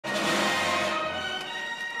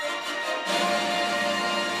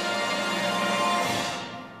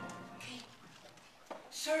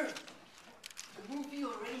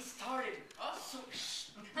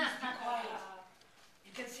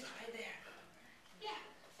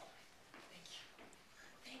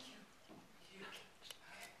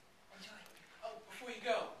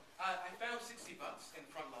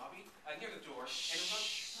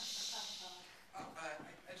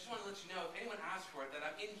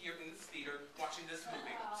here in this theater watching this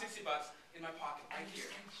movie. $60 in my pocket, right here.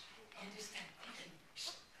 I understand.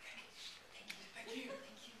 Thank you.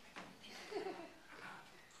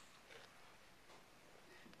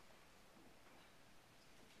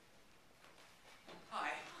 Hi.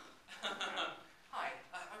 Hi.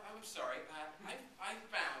 I'm sorry. I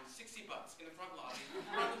found $60 in the front lobby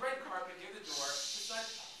on the red carpet near the door beside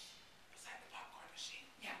the popcorn machine.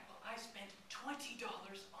 Yeah, well, I spent $20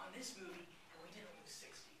 on this movie, and we didn't lose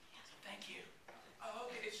 60. So thank you. Oh,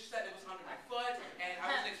 okay. It's just that it was under my foot, and I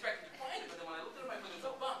wasn't expecting to find it, but then when I looked at my foot, it was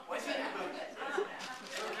a bump. What's that? Okay.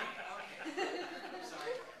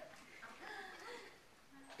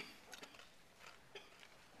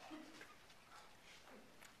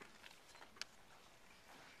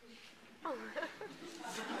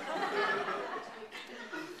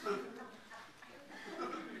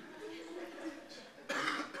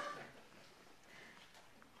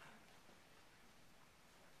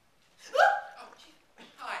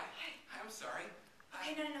 I'm sorry.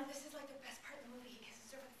 No, this is like the best part of the movie. He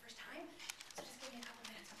kisses her for the first time. So just give me a couple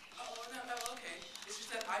minutes, okay? Oh, no, okay. It's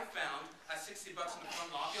just that I found $60 in the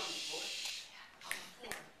front lobby on the floor.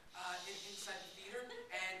 Inside the theater,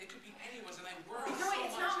 and it could be anyone's, and I worry no,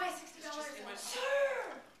 it's not my $60. It's just in my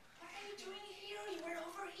Sir! What are you doing here? You were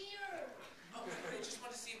over here. Oh, I just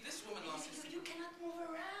want to see if this woman lost $60. You cannot move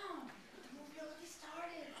around. The movie already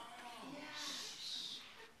started. Oh. Yeah.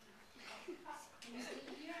 Can you stay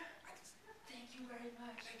here? Thank you very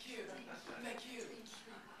much. Thank you. Thank you.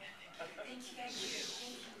 Thank you.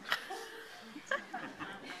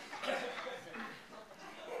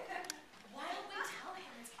 Why don't we tell him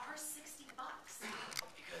it's our $60?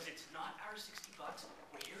 Because it's not our $60.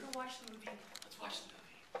 We're here to watch the movie. Let's watch the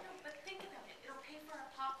movie. No, but think about it. It'll pay for our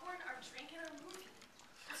popcorn, our drink, and our movie.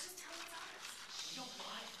 Let's just tell him it's ours. We don't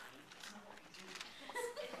lie, honey. That's not what we do.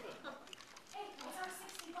 Hey, it's our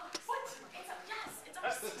 $60. What? Yes, it's our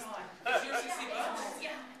 $60. It's your $60?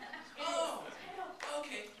 Yeah. Oh,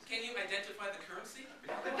 okay. Can you identify the currency?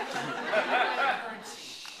 Currency.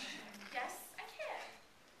 Yes, I can.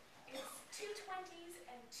 It's 2 20s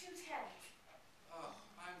and 2 10s. Oh,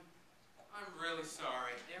 I'm really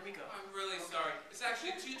sorry. There we go. I'm really sorry. It's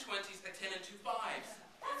actually 2 20s, a 10, and 2 5s.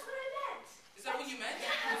 That's what I meant. Is that what you meant?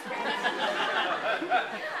 Yeah, that's what I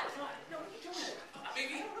meant. Yeah. No, what are you doing?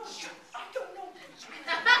 Maybe. I don't know. Maybe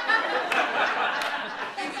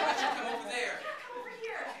I should come over there. Yeah, come over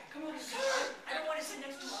here. Come on, sir. I don't want to sit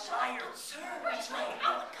next to a liar. Sir, that's right.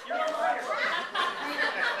 Oh, You're a liar.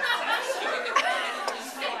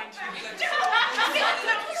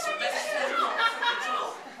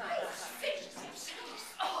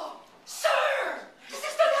 Oh, sir! This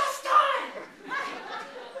is the last time!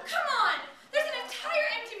 Come on! There's an entire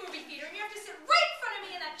empty movie theater, and you have to sit right in front of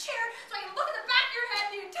me in that chair so I can look at the back of your head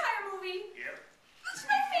the entire movie. Yep. This is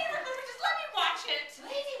my favorite movie. Just let me watch it.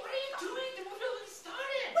 Lady, what are you doing? The movie already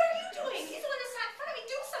started. What are you doing? He's the one that sat in front of me.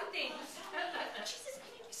 Do something. Jesus,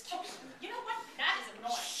 excuse me. You know what? That is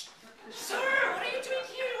annoying. Sir, what are you doing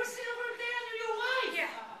here? You were sitting over there near your wife. Yeah.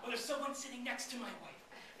 Well, there's someone sitting next to my wife.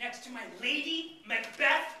 Next to my Lady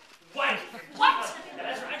Macbeth wife. What?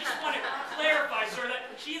 That's right. I just want to clarify, sir,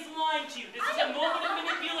 that she is lying to you. This is a moment of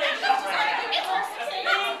manipulation. It's our A big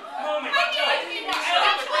moment. I did it.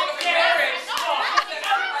 Out there. Stop.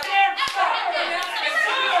 Out there. Stop.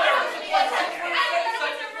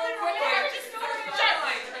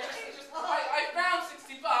 I found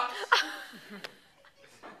 $60.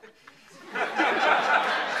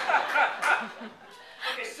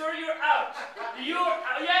 Okay, sir, you're out.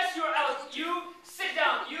 Yes, you're out. You sit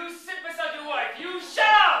down. You sit beside your wife. You shut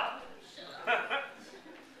up!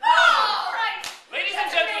 Oh, right. Ladies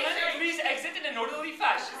and gentlemen, please exit in an orderly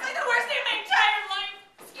fashion. It's like the worst day of my entire life.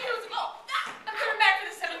 Excuse me. Oh, I'm coming back for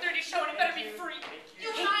the 7:30 show, and it better be free. You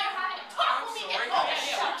and I are having a talk when we get home.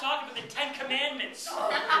 Yeah, we're talking about the 10 Commandments. 1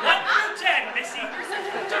 through 10, Missy. I'm really,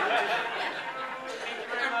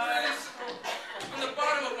 from the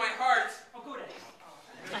bottom of my heart. Oh, go ahead.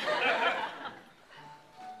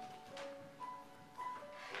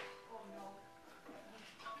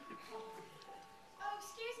 Oh,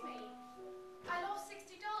 excuse me. I lost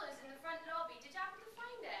 $60 in the front lobby. Did you happen to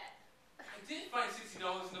find it? I did find $60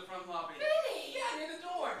 in the front lobby. Really? Yeah, near the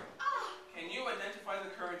door. Ah. Can you identify the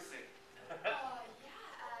currency? Yeah.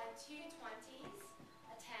 2 20s,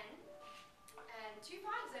 a 10, and 2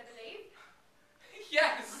 5s, I believe.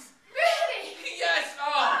 Yes. Really? Yes,